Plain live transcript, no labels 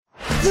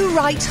The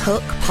Right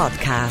Hook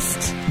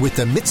Podcast. With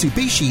the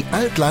Mitsubishi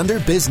Outlander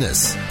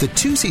Business, the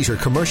two-seater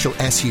commercial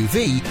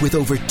SUV with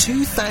over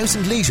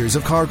 2,000 litres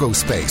of cargo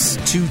space,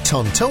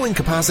 2-ton towing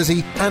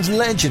capacity and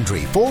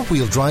legendary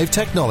four-wheel drive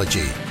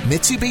technology.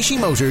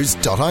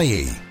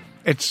 MitsubishiMotors.ie.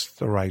 It's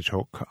The Right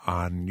Hook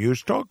on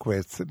News Talk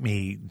with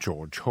me,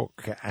 George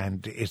Hook,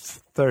 and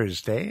it's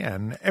Thursday,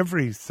 and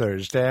every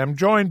Thursday I'm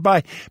joined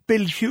by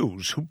Bill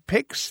Hughes, who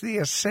picks the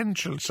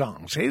essential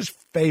songs, his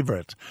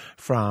favourite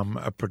from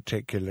a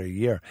particular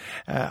year.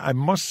 I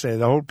must say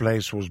the whole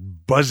place was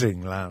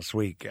buzzing last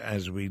week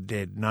as we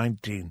did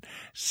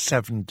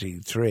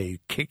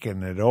 1973,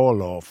 kicking it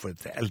all off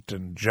with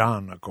Elton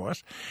John, of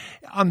course.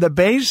 On the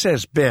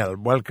basis, Bill,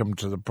 welcome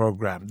to the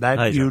programme, that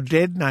Hi, you George.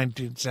 did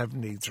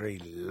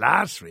 1973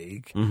 last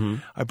week,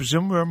 I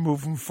presume we're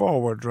moving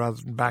forward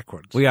rather than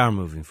backwards. We are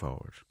moving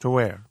forward. To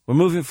where? We're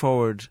moving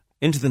forward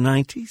into the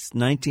 90s,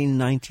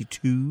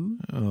 1992.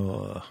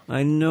 Oh.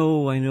 I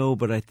know,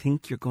 but I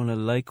think you're going to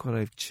like what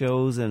I've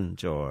chosen,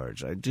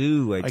 George. I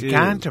do. I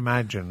can't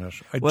imagine it.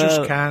 I Well,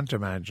 just can't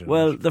imagine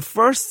Well, it. the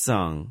first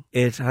song,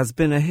 it has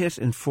been a hit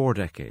in 4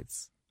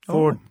 decades.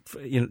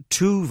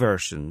 Two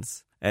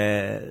versions.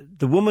 The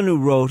woman who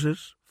wrote it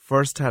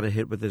first had a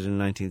hit with it in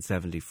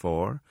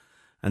 1974,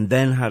 and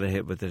then had a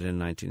hit with it in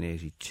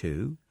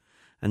 1982.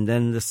 And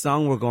then the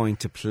song we're going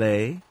to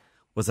play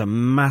was a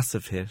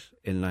massive hit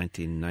in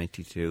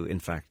 1992, in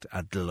fact,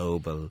 a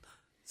global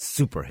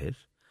super hit.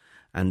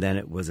 And then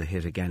it was a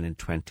hit again in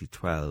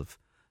 2012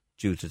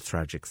 due to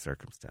tragic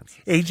circumstances.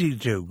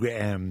 82,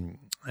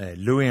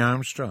 Louis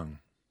Armstrong,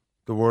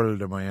 The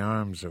World in My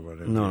Arms, or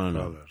whatever you call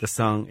No. it. The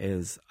song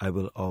is I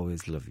Will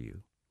Always Love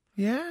You.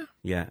 Yeah?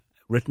 Yeah,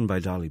 written by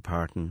Dolly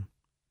Parton,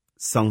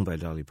 sung by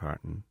Dolly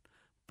Parton,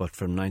 but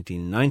from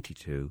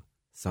 1992,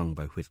 sung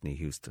by Whitney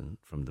Houston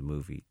from the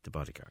movie The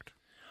Bodyguard.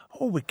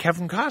 Oh, with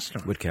Kevin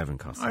Costner. With Kevin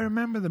Costner. I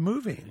remember the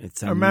movie.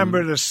 It's, I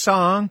remember the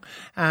song,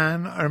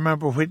 and I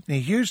remember Whitney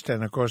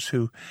Houston, of course,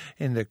 who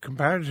in the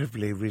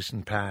comparatively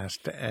recent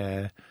past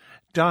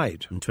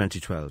died. In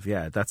 2012,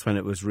 yeah. That's when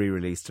it was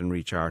re-released and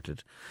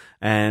recharted.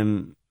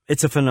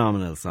 It's a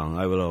phenomenal song,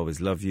 I Will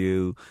Always Love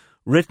You,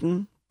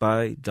 written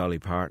by Dolly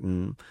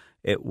Parton.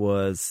 It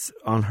was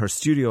on her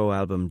studio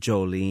album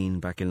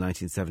Jolene back in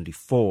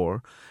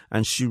 1974,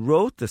 and she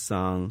wrote the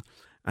song,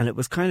 and it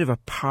was kind of a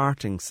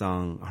parting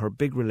song. Her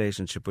big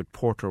relationship with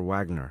Porter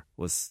Wagner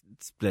was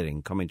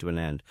splitting, coming to an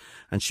end,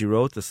 and she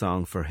wrote the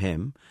song for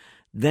him.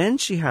 Then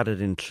she had it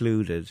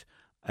included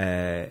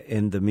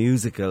in the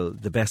musical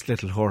The Best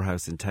Little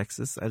Whorehouse in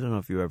Texas. I don't know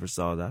if you ever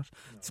saw that.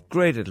 No. It's a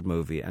great little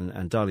movie,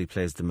 and Dolly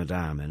plays the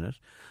Madame in it.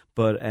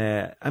 But,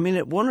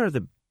 it won her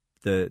the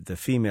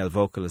Female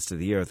Vocalist of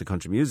the Year at the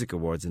Country Music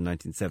Awards in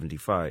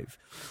 1975.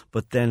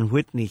 But then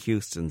Whitney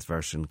Houston's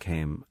version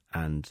came,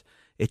 and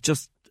it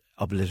just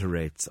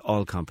obliterates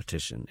all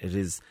competition. It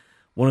is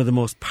one of the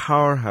most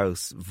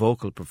powerhouse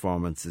vocal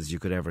performances you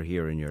could ever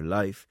hear in your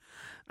life.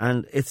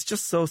 And it's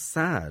just so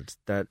sad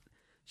that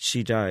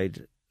she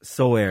died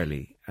so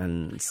early.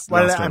 And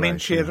Well, I mean,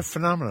 she had a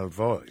phenomenal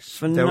voice.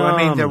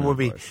 There would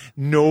be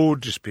no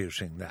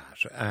disputing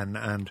that.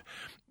 And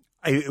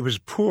it was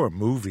a poor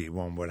movie,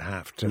 one would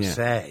have to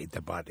say,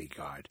 The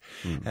Bodyguard.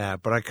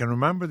 But I can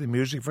remember the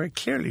music very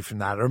clearly from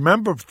that. I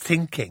remember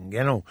thinking,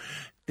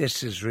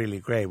 this is really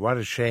great. What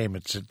a shame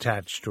it's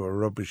attached to a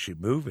rubbishy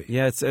movie.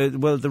 Yeah,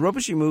 the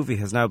rubbishy movie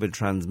has now been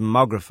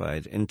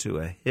transmogrified into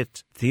a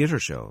hit theatre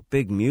show,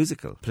 big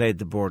musical. Played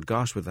the Bord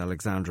Gosh with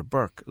Alexandra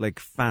Burke. Like,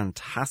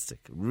 fantastic.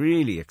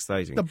 Really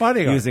exciting. The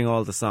Bodyguard. Using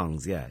all the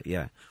songs, yeah.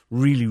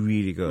 Really,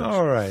 really good.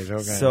 All right,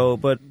 okay. So,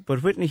 but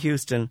Whitney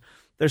Houston,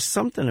 there's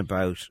something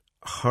about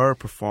her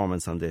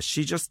performance on this.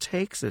 She just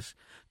takes it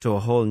to a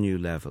whole new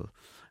level.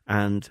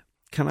 And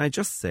can I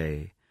just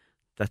say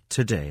that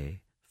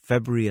today,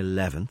 February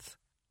 11th,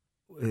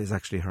 is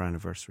actually her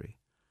anniversary.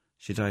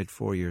 She died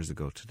 4 years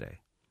ago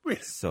today.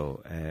 Really?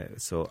 So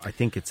I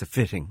think it's a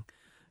fitting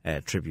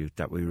tribute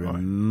that we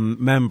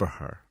remember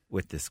her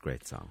with this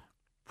great song.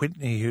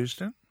 Whitney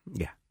Houston?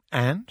 Yeah.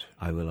 And?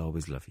 I Will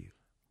Always Love You.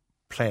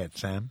 Play it,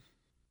 Sam.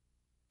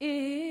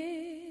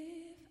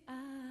 If I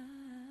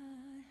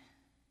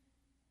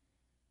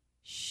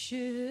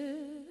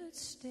should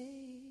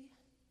stay,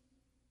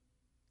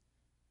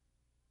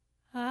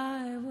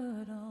 I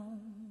would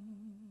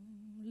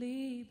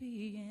only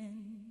be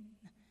in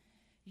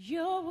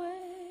your way,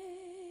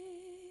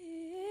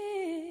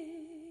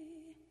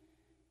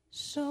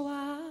 so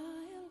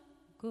I'll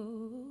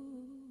go,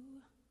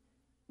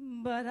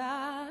 but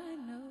I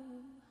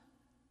know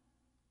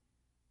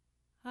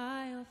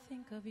I'll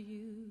think of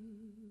you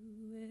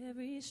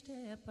every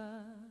step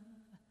of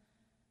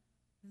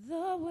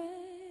the way.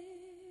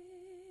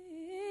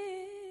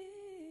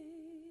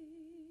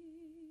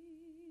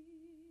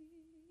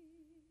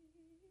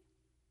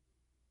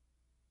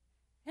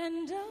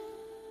 And I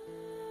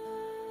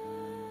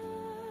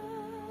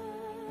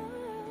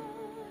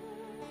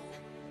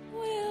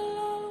will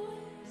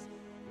always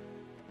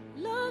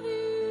love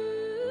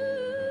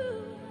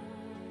you.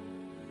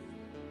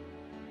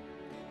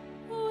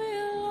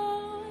 Will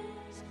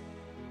always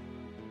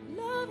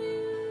love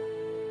you.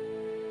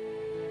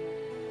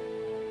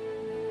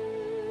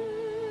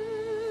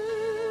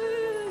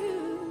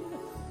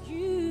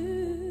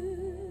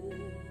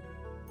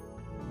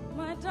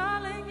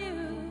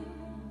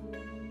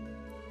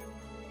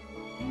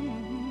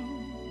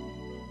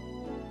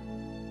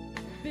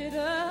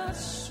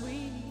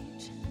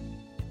 bittersweet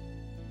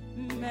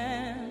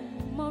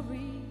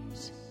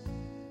memories.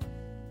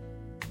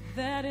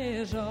 That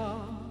is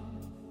all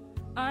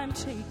I'm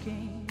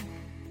taking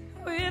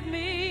with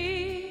me.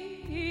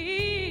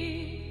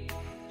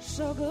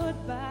 So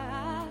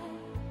goodbye.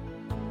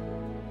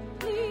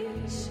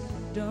 Please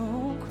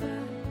don't cry.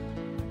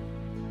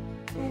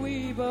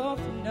 We both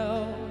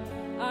know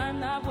I'm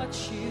not what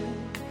you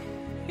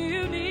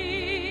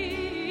need.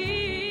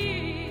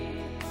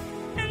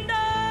 And I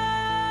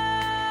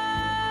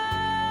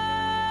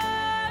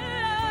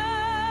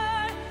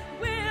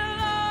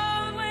will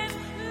always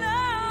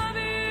love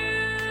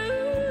you.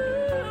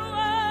 I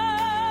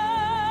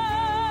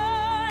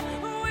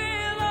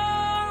will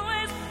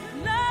always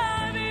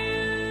love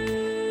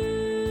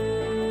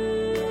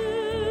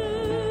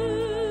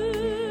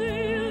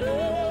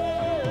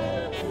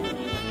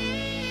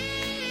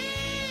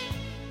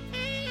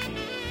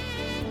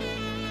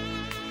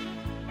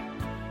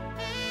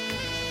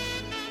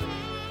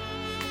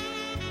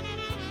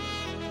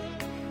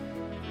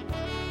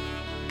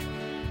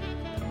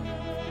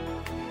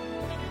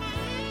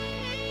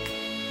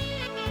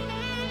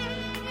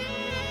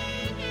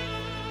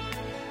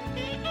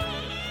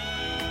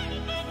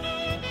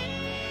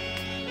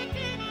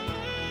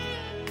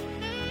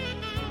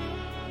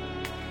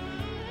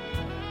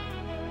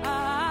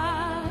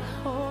I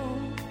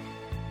hope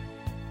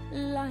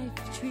life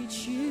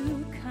treats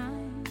you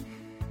kind,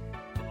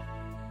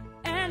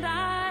 and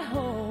I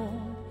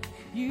hope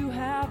you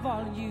have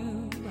all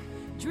you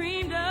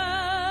dreamed of,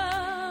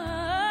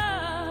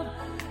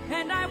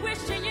 and I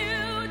wish you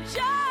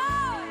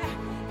joy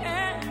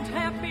and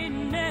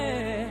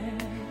happiness.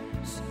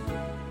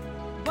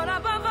 But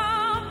above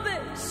all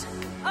this,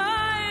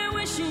 I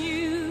wish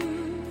you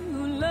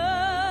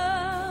love.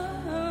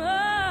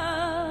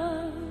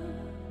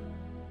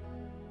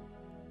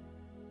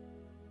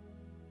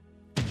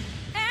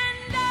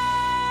 And I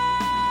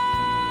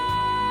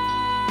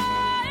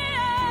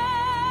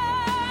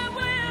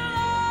will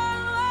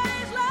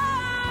always love you.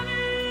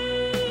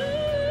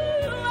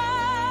 I will always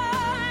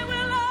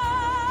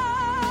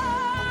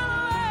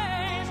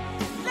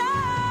love you. I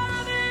will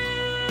always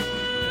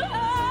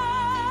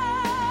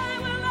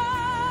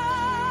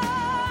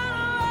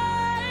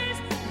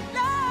love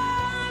you.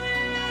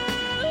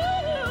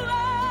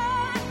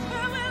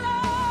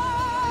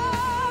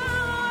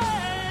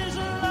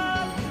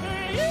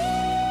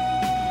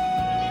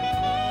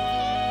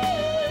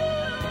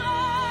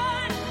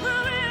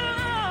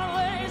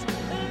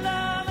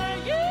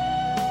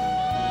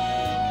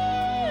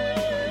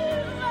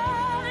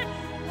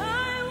 I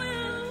will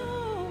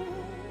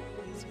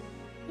always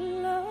love you.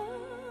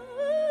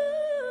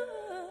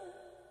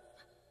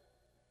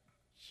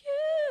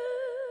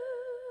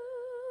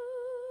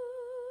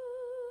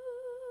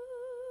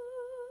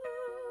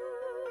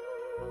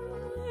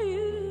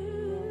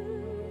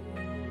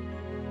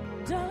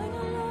 Darling, I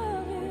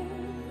love you.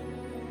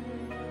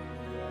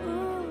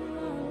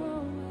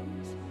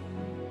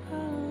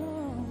 I'll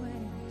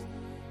always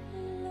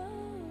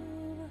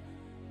love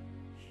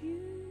you.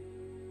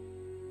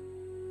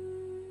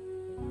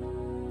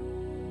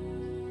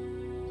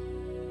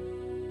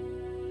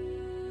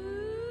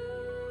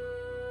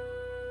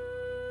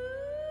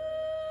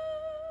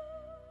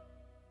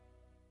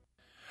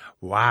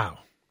 Wow.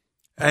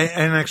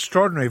 An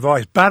extraordinary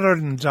voice, better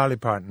than the Dolly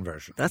Parton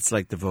version. That's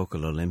like the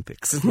vocal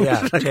Olympics, isn't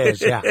Yeah, it? it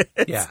is, yeah.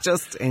 It's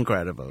just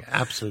incredible.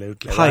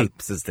 Absolutely.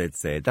 Pipes, as they'd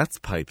say. That's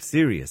pipes,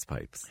 serious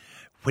pipes.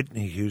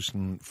 Whitney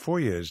Houston,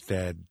 4 years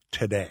dead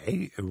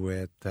today,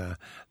 with that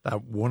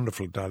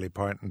wonderful Dolly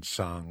Parton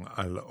song,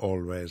 I'll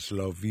Always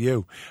Love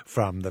You,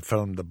 from the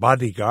film The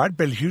Bodyguard.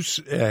 Bill Hughes'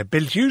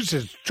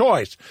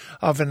 choice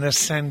of an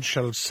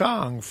essential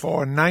song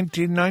for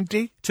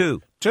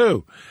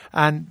 1992.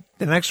 And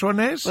the next one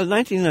is? Well,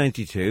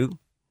 1992,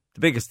 the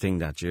biggest thing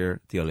that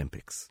year, the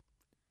Olympics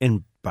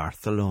in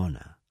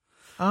Barcelona.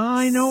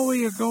 I know where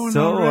you're going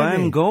So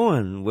already. I'm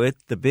going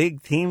with the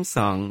big theme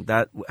song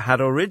that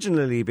had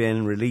originally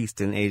been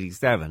released in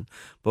 87,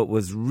 but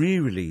was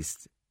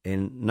re-released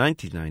in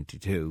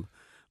 1992.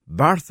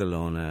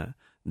 Barcelona,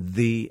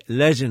 the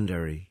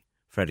legendary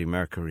Freddie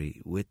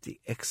Mercury with the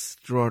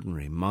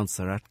extraordinary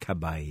Montserrat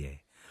Caballé,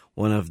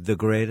 one of the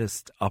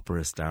greatest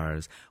opera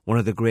stars, one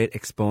of the great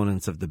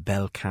exponents of the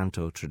bel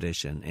canto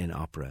tradition in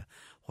opera.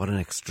 What an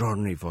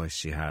extraordinary voice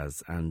she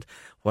has, and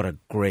what a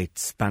great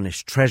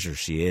Spanish treasure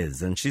she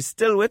is. And she's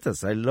still with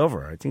us. I love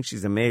her. I think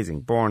she's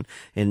amazing. Born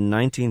in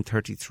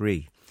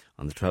 1933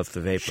 on the 12th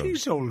of April.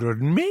 She's older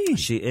than me.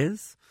 She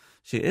is.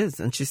 She is.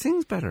 And she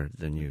sings better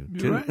than you,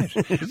 too. Right.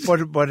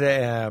 but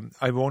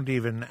I won't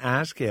even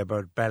ask you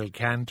about bel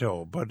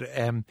canto, but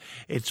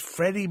it's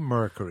Freddie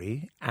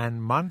Mercury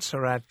and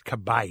Montserrat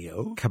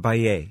Caballé.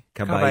 Caballé.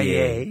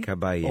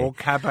 Oh,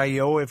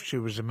 Caballé if she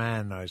was a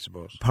man, I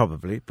suppose.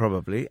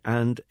 Probably.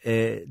 And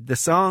the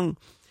song,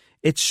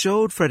 it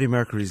showed Freddie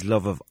Mercury's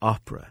love of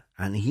opera,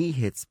 and he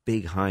hits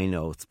big high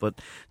notes.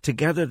 But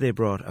together they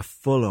brought a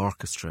full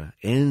orchestra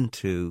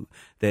into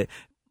the...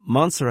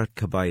 Montserrat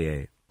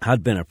Caballé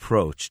had been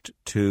approached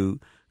to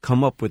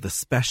come up with a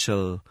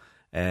special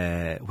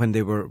when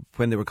they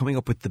were coming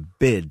up with the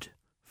bid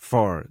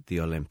for the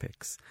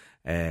Olympics,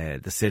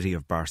 the city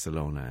of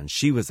Barcelona, and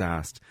she was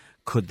asked,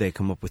 could they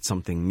come up with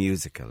something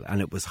musical?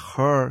 And it was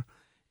her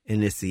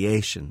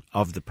initiation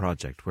of the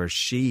project where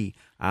she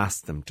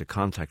asked them to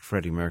contact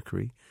Freddie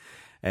Mercury.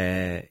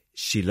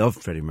 She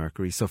loved Freddie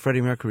Mercury, so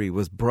Freddie Mercury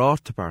was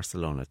brought to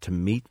Barcelona to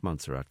meet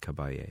Montserrat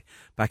Caballé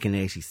back in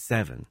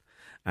 1987.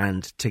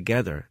 And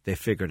together they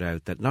figured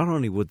out that not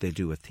only would they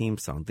do a theme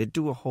song, they'd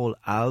do a whole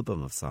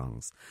album of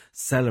songs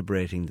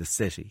celebrating the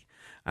city,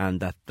 and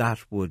that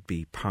would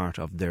be part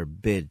of their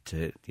bid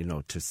to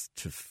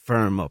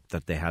firm up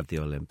that they had the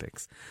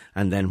Olympics.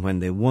 And then when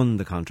they won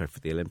the contract for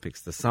the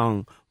Olympics, the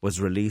song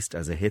was released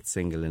as a hit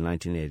single in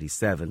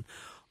 1987,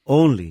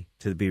 only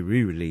to be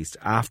re-released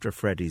after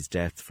Freddie's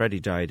death. Freddie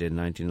died in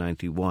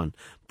 1991,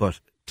 but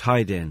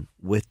tied in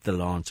with the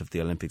launch of the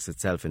Olympics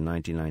itself in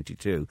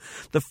 1992.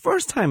 The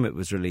first time it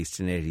was released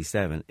in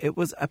 1987, it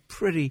was a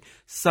pretty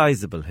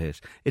sizable hit.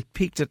 It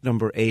peaked at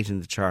number 8 in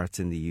the charts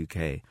in the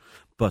UK.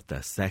 But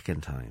the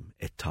second time,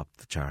 it topped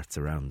the charts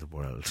around the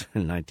world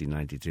in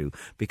 1992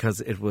 because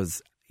it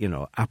was,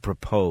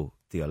 apropos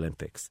the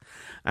Olympics.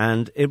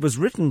 And it was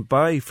written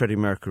by Freddie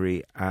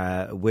Mercury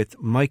with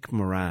Mike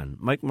Moran.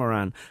 Mike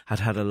Moran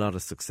had a lot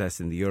of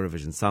success in the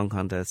Eurovision Song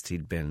Contest.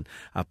 He'd been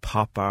a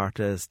pop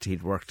artist.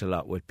 He'd worked a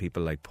lot with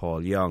people like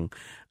Paul Young.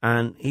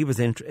 And he was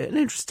an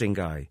interesting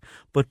guy.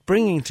 But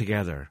bringing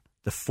together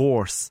the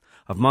force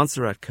of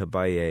Montserrat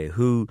Caballé,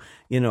 who,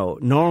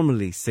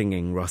 normally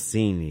singing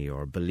Rossini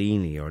or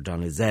Bellini or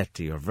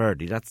Donizetti or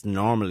Verdi, that's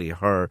normally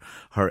her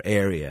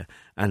area.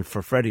 And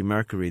for Freddie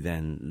Mercury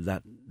then,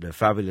 that the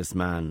fabulous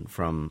man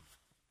from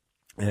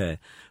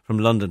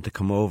London to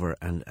come over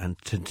and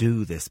to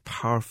do this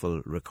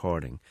powerful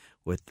recording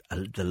with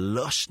the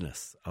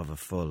lushness of a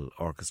full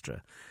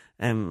orchestra.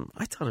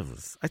 I thought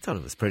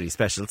it was pretty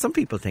special. Some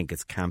people think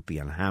it's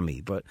campy and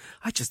hammy, but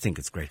I just think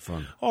it's great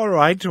fun. All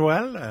right,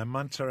 well,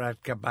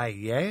 Montserrat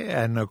Caballé,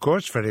 and of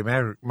course Freddie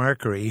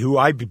Mercury, who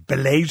I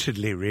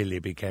belatedly really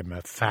became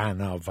a fan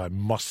of, I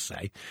must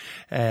say,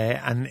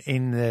 and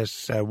in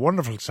this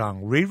wonderful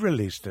song,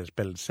 re-released, as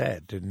Bill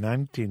said, in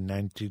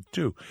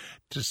 1992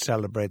 to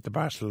celebrate the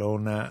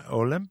Barcelona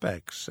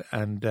Olympics,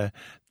 and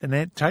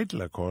the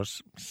title, of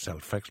course,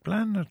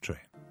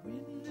 self-explanatory.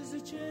 Wind is a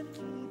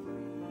gentle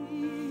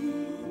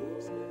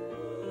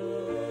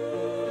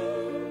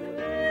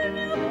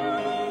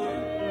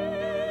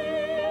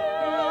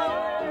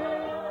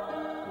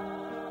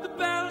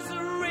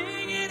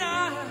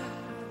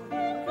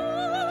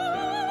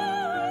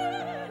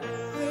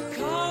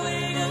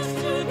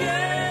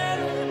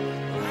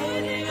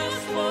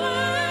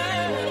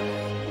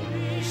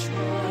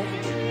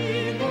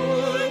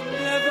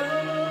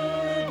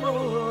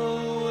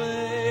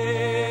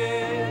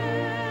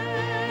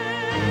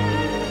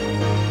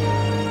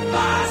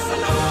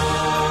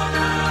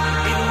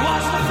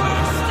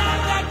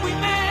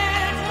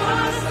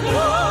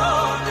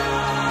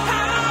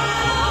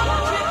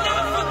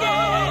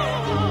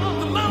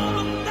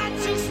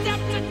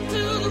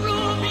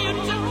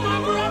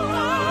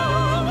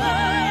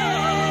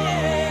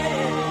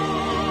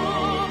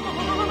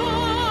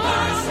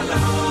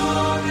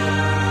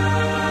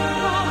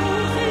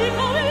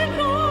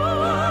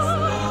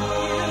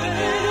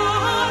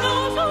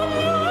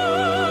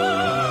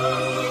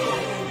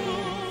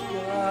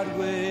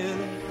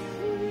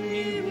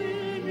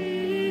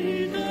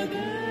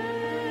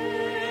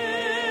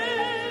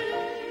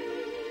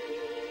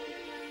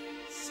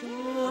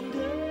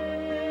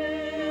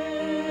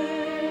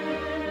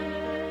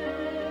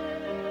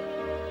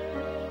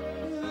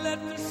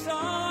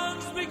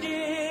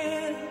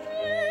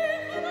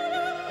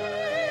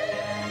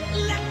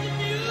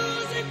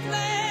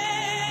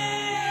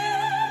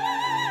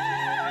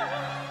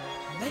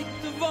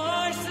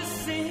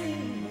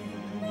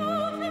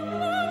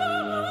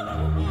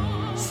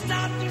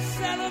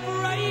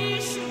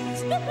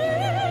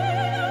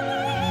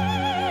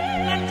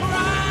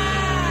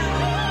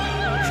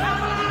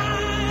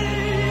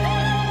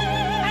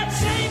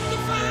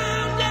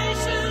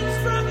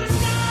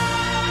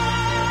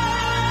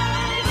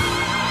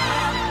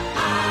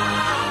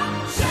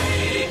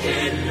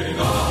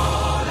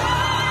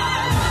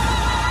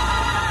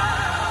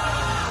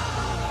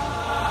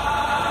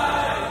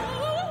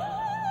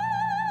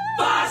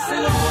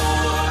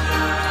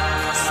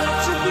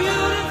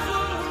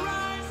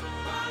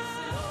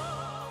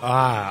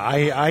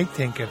I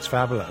think it's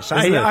fabulous.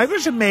 I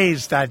was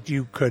amazed that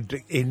you could,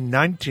 in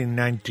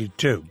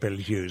 1992, Bill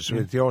Hughes,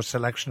 with your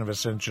selection of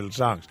essential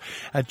songs,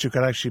 that you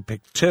could actually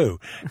pick two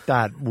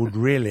that would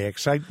really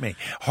excite me.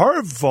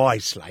 Her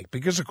voice,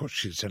 because of course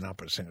she's an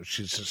opera singer,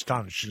 she's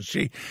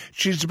astonishing.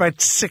 She's about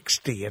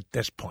 60 at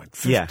this point,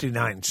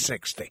 59,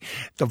 60.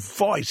 The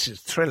voice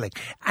is thrilling.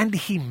 And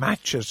he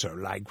matches her,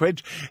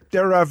 which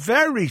there are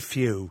very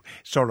few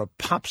sort of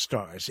pop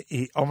stars,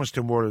 almost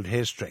in world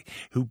history,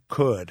 who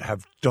could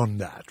have done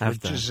that,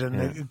 which is an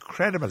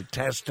incredible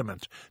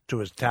testament to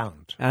his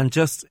talent. And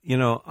just,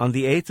 on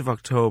the 8th of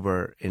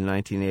October in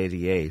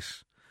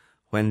 1988,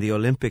 when the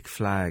Olympic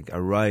flag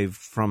arrived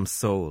from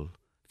Seoul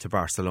to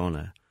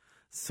Barcelona.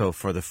 So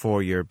for the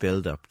 4-year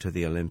build-up to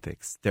the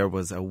Olympics, there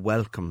was a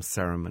welcome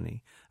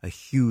ceremony, a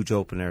huge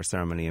open-air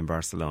ceremony in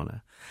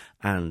Barcelona.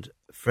 And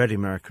Freddie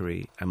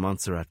Mercury and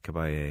Montserrat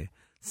Caballé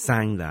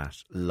sang that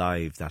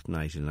live that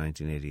night in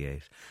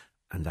 1988.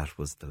 And that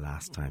was the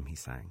last time he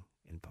sang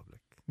in public.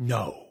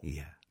 No.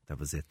 Yeah, that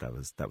was it. That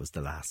was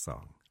the last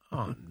song.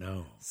 Oh,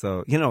 no.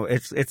 So, you know,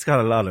 it's got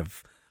a lot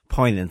of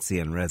poignancy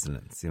and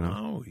resonance, you know.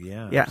 Oh,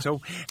 yeah. Yeah. So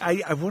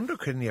I wonder,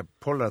 can you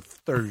pull a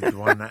third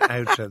one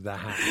out of the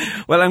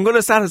hat? Well, I'm going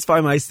to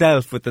satisfy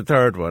myself with the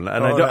third one,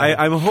 and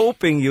I'm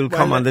hoping you'll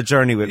come on the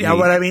journey with me. Yeah,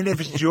 well, I mean, if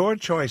it's your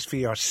choice for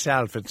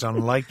yourself, it's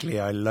unlikely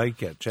I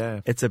like it.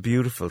 Yeah. It's a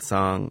beautiful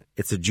song.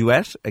 It's a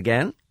duet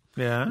again.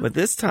 Yeah. But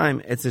this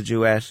time it's a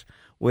duet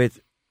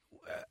with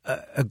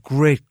a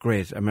great,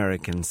 great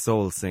American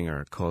soul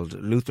singer called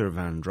Luther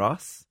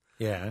Vandross.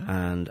 Yeah.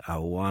 And a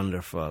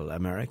wonderful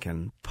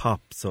American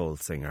pop soul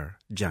singer,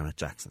 Janet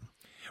Jackson.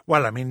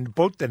 Well, I mean,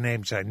 both the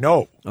names I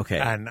know. Okay.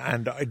 And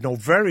I know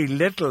very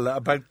little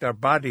about their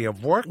body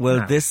of work.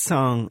 Well, now. this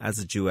song as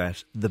a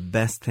duet, The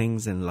Best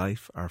Things in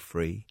Life Are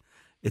Free.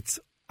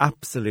 It's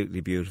absolutely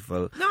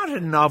beautiful. Not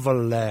a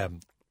novel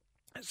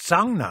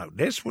song now.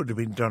 This would have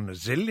been done a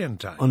zillion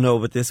times. Oh, no,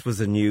 but this was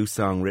a new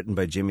song written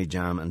by Jimmy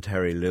Jam and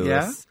Terry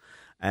Lewis.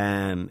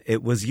 Yeah.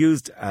 It was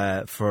used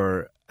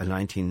for a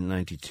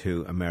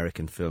 1992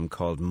 American film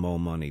called Mo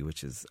Money,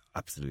 which is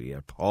absolutely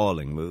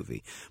appalling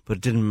movie. But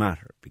it didn't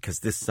matter because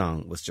this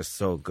song was just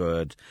so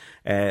good.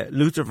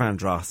 Luther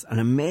Vandross, an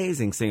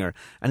amazing singer.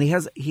 And he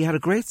had a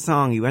great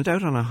song. He went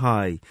out on a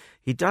high.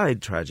 He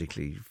died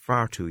tragically,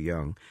 far too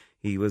young.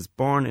 He was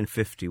born in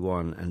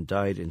 1951 and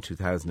died in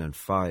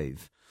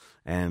 2005.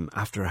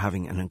 After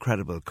having an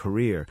incredible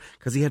career,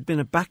 because he had been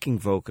a backing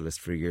vocalist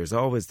for years,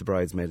 always the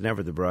bridesmaid,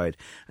 never the bride,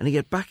 and he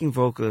had backing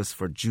vocalists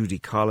for Judy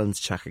Collins,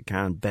 Chaka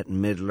Khan, Bette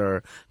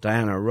Midler,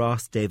 Diana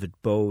Ross, David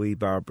Bowie,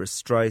 Barbra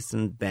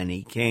Streisand,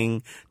 Benny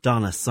King,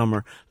 Donna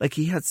Summer. Like,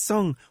 he had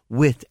sung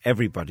with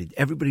everybody.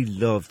 Everybody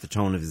loved the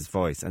tone of his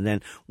voice, and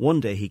then one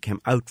day he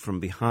came out from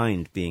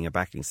behind being a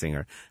backing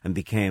singer and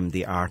became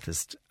the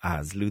artist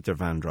as Luther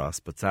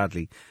Vandross, but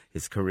sadly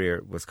his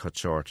career was cut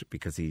short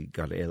because he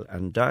got ill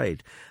and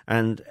died.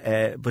 And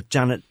but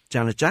Janet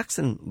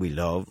Jackson, we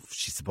love.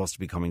 She's supposed to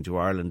be coming to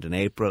Ireland in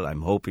April.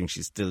 I'm hoping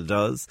she still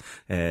does,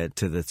 to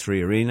the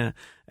Three Arena.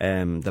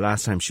 The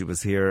last time she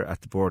was here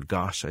at the board,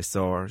 gosh, I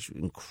saw her. She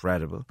was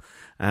incredible.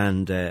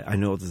 And I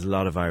know there's a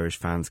lot of Irish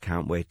fans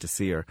can't wait to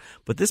see her.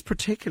 But this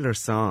particular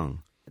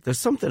song, there's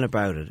something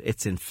about it.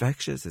 It's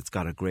infectious. It's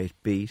got a great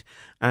beat.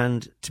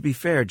 And to be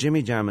fair,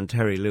 Jimmy Jam and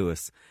Terry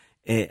Lewis,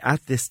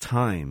 at this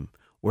time,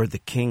 were the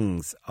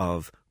kings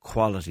of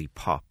quality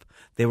pop.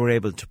 They were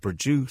able to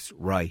produce,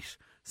 write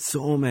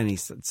so many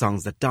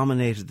songs that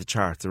dominated the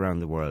charts around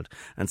the world.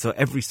 And so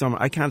every summer,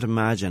 I can't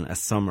imagine a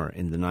summer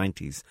in the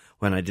 90s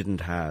when I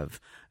didn't have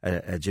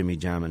a Jimmy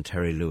Jam and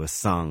Terry Lewis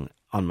song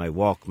on my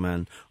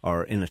Walkman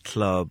or in a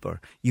club, or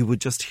you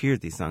would just hear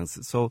these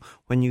songs. So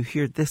when you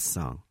hear this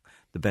song,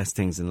 The Best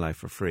Things in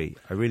Life Are Free,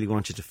 I really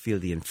want you to feel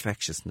the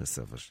infectiousness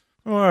of it.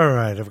 All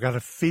right, I've got to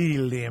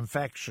feel the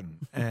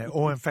infection.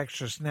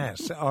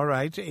 Infectiousness. All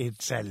right,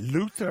 it's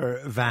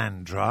Luther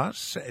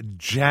Vandross,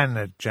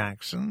 Janet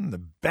Jackson, The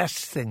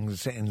Best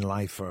Things in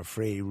Life Are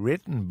Free,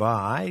 written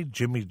by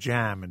Jimmy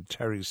Jam and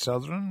Terry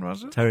Sutherland,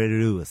 was it? Terry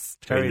Lewis.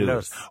 Terry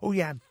Lewis. Oh,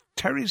 yeah,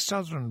 Terry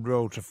Sutherland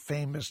wrote a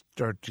famous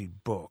dirty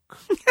book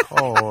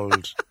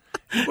called...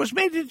 It was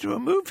made into a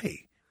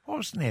movie. What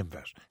was the name of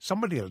it?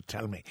 Somebody will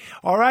tell me.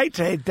 All right,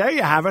 there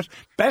you have it.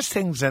 Best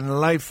Things in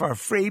Life Are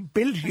Free.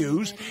 Bill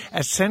Hughes,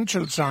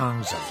 Essential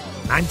Songs of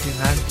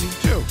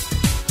 1992.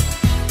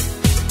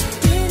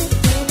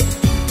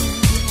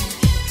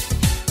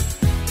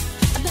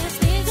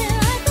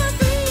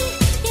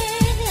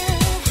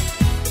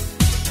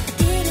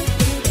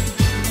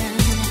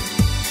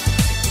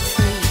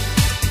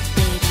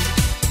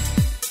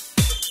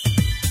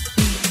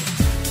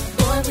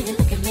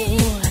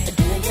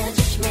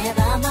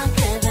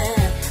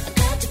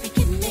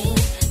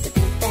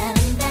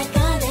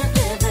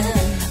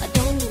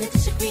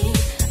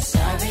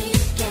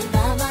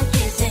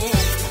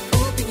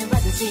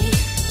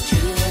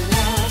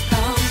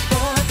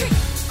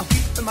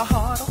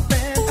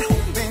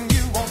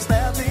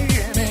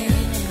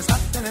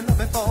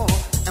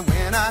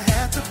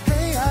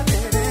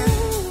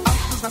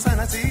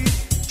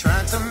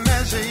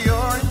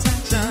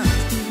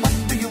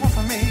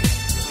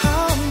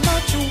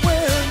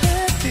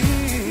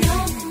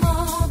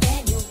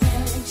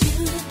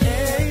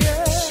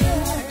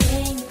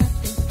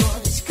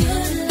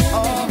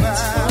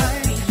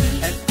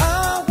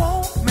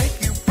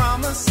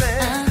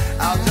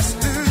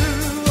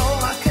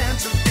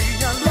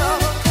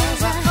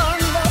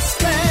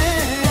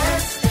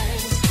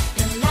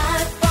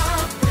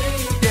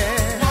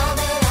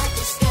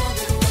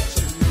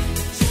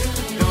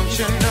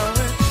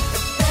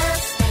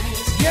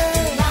 Yeah.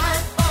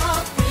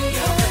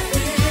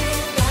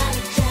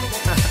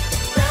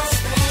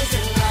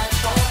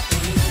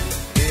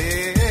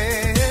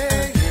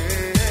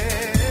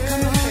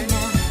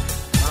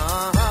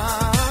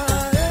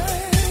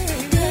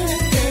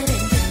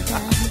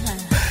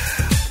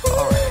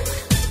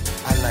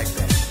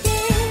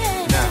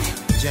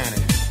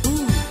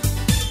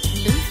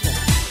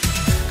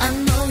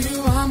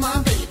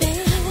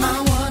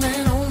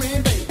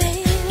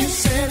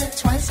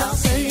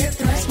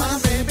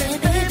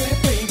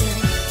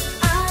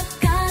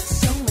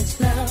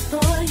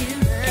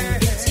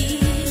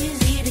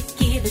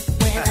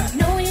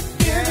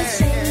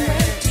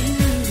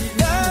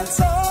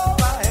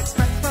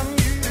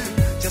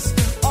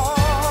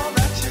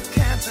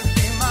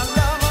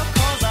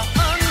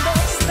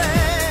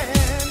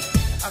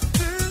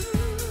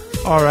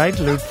 All right,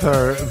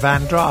 Luther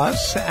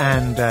Vandross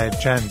and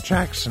Janet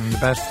Jackson, The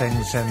Best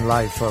Things in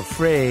Life Are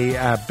Free.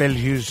 Bill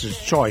Hughes'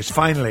 choice,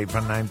 finally,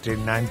 from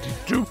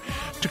 1992,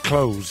 to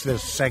close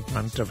this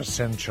segment of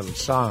Essential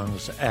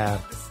Songs. Are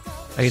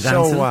you dancing?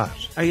 So what?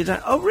 Are you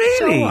dancing? Oh,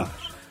 really? So what?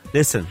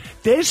 Listen.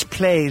 This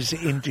plays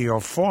into your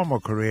former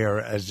career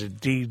as a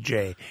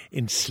DJ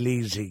in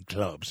sleazy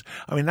clubs.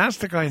 I mean, that's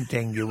the kind of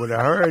thing you would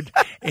have heard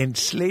in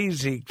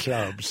sleazy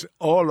clubs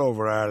all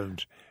over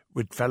Ireland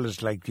with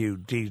fellas like you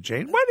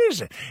DJing. What is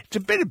it? It's a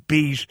bit of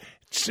beat.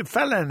 It's a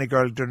fella and a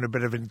girl doing a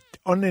bit of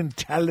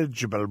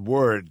unintelligible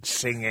words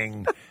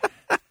singing.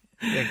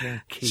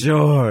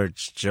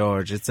 George,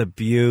 it's a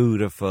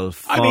beautiful,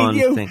 fun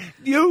thing.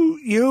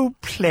 You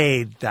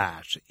played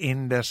that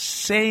in the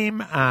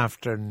same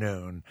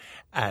afternoon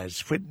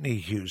as Whitney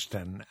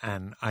Houston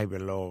and I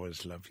Will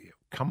Always Love You.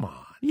 Come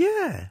on.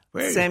 Yeah,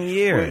 same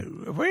year.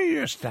 Where are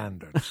your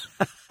standards?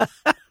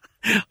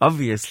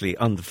 Obviously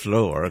on the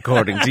floor,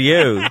 according to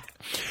you.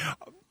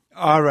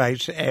 All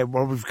right.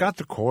 Well, we've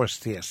got, of course,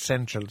 the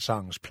Essential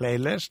Songs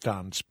playlist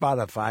on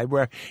Spotify,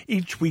 where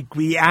each week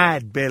we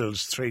add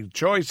Bill's 3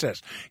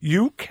 choices.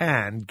 You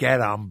can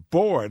get on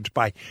board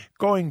by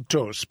going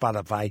to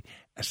Spotify,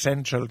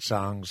 Essential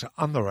Songs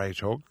on the Right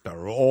Hook.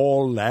 They're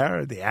all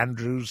there. The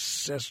Andrews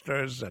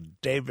sisters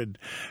and David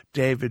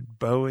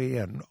Bowie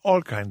and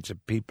all kinds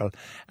of people.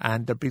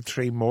 And there'll be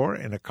 3 more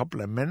in a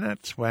couple of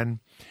minutes when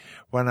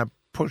I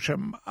push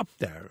them up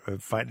there.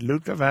 Find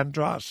Luther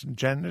Vandross and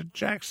Janet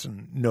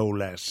Jackson, no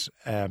less.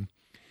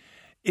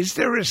 Is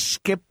there a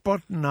skip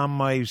button on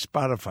my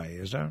Spotify,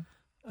 is there?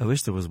 I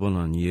wish there was one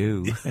on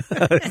you.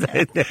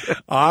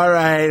 All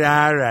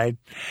right.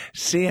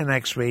 See you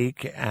next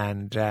week.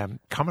 And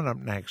coming up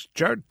next,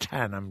 Jared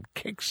Tannum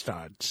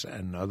kickstarts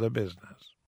Another Business.